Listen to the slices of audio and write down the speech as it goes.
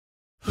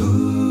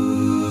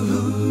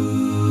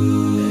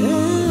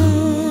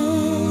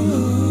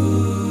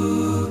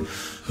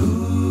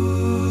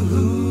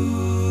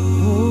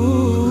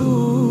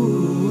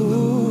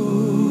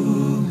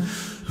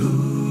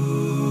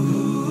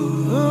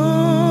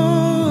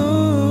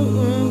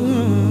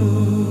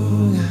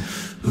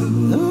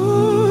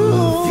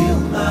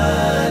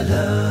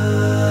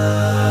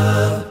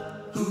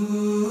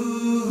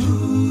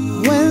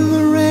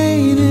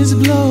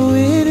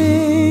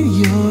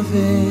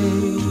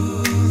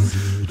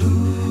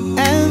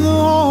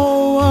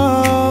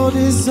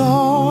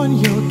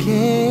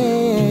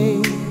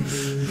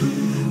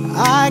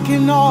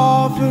can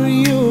offer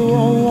you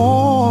a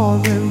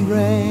warm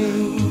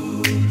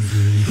embrace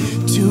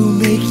to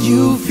make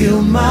you feel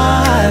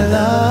my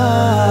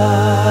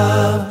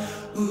love.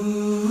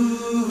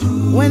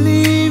 When the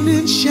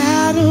evening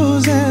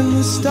shadows and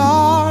the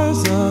stars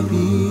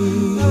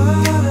appear,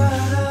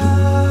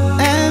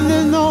 and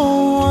there's no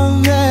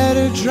one there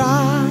to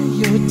dry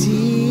your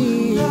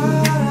tears,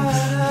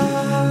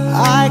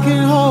 I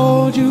can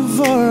hold you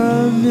for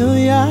a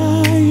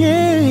million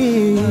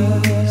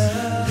years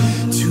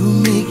to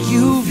make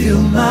you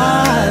feel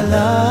my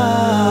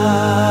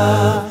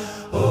love.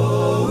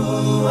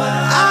 Oh,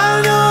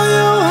 I know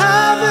you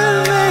haven't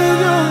made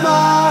your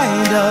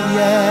mind up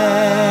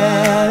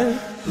yet,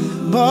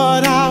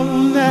 but I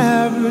will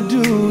never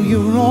do you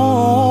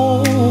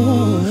wrong.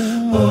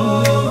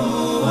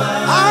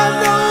 I've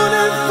known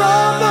it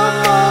from the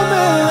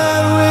moment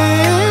that we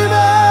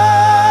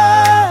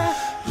met.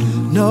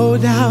 No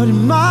doubt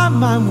in my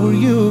mind where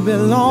you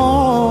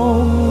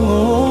belong.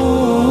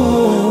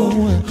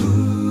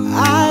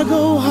 I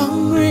go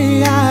hungry,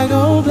 I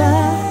go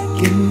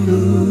black and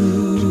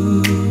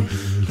blue,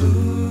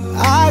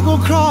 I go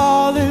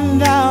crawling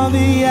down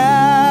the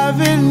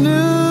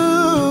avenue.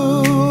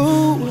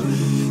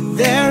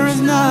 There is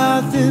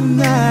nothing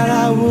that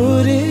I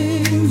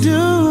wouldn't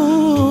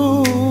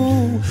do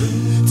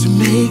to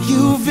make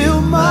you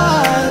feel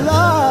my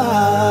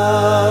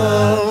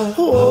love.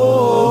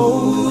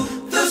 Oh,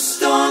 the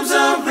storms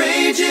are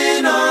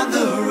raging on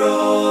the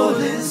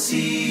rolling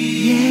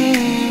sea,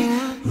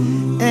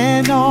 yeah,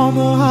 and on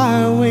the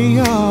highway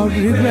of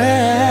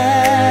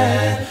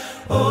regret.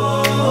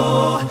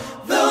 Oh,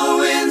 the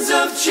winds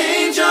of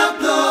change are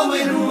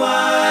blowing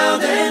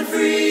wild and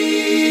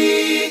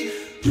free.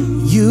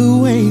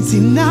 You ain't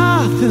seen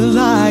nothing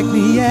like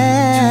me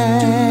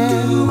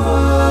yet.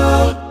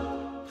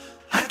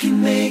 I can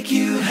make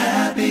you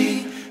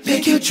happy,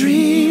 make your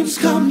dreams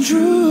come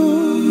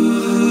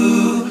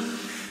true.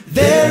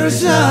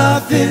 There's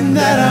nothing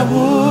that I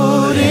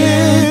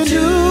wouldn't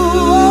do.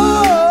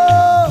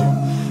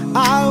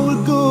 I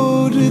would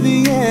go to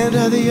the end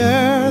of the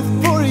earth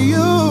for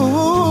you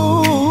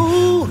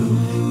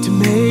to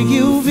make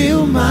you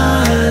feel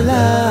my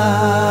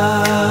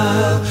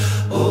love.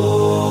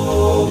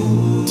 Oh,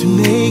 to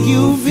make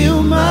you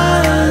feel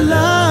my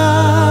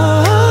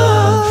love.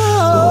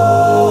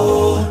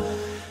 Oh,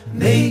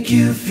 make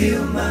you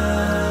feel my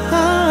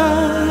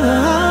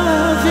love.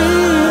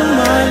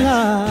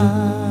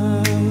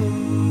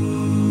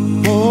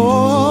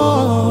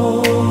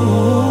 Oh,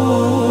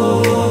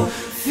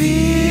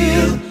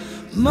 feel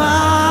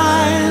my